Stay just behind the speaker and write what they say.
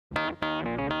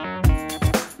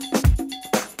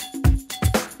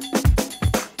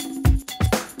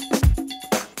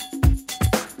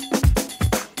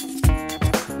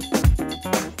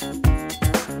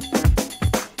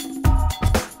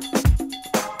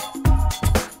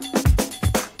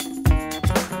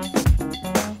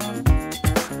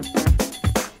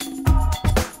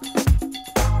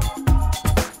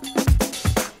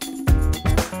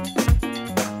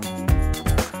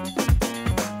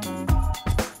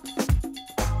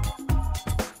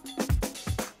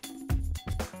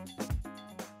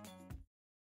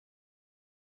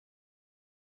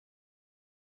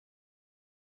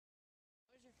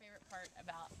part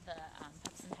about the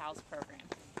Pups and Pals program?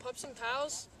 Pups and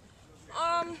Pals?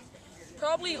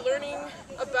 Probably learning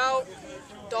about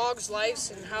dogs'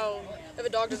 lives and how if a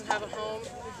dog doesn't have a home,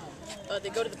 they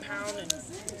go to the pound and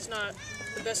it's not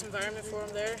the best environment for them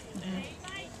there. And,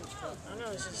 I don't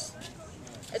know,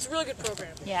 it's a really good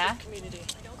program. Yeah? Good community.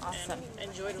 Awesome. And I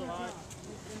enjoyed it a lot.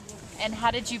 And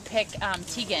how did you pick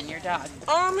Tegan, your dog?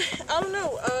 I don't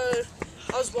know.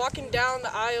 I was walking down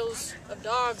the aisles of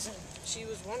dogs and she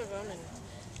was one of them, and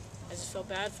I just felt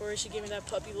bad for her. She gave me that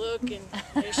puppy look, and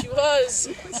there she was.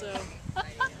 So.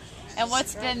 And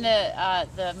what's been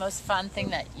the most fun thing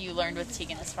that you learned with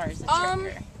Tegan as far as the trip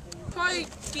here? Probably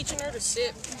teaching her to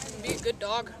sit and be a good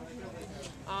dog.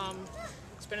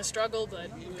 It's been a struggle,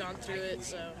 but we've gone through it,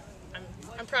 so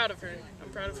I'm proud of her. I'm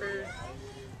proud of her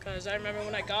because I remember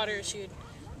when I got her, she would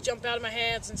jump out of my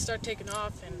hands and start taking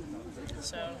off, and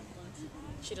so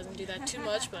she doesn't do that too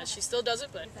much, but she still does it,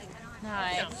 but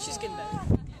Nice. no, she's getting better.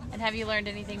 And have you learned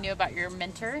anything new about your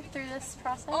mentor through this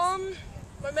process?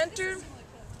 My mentor,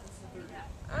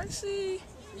 actually,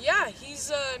 yeah,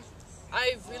 he's,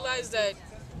 I've realized that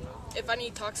if I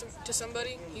need to talk to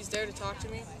somebody, he's there to talk to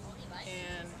me,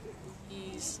 and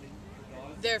he's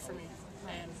there for me,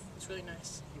 and it's really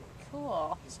nice.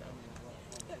 Cool. So.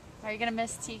 Are you going to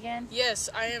miss Tegan? Yes,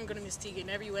 I am going to miss Tegan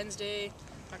every Wednesday.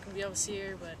 I'm not going to be able to see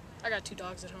her, but I got 2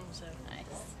 dogs at home, so. Nice.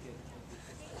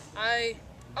 I'll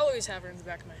always have her in the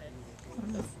back of my head.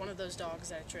 Of one of those dogs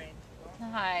that I trained.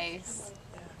 Nice.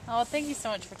 Yeah. Oh, thank you so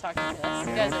much for talking to us.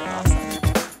 You guys are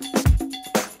awesome.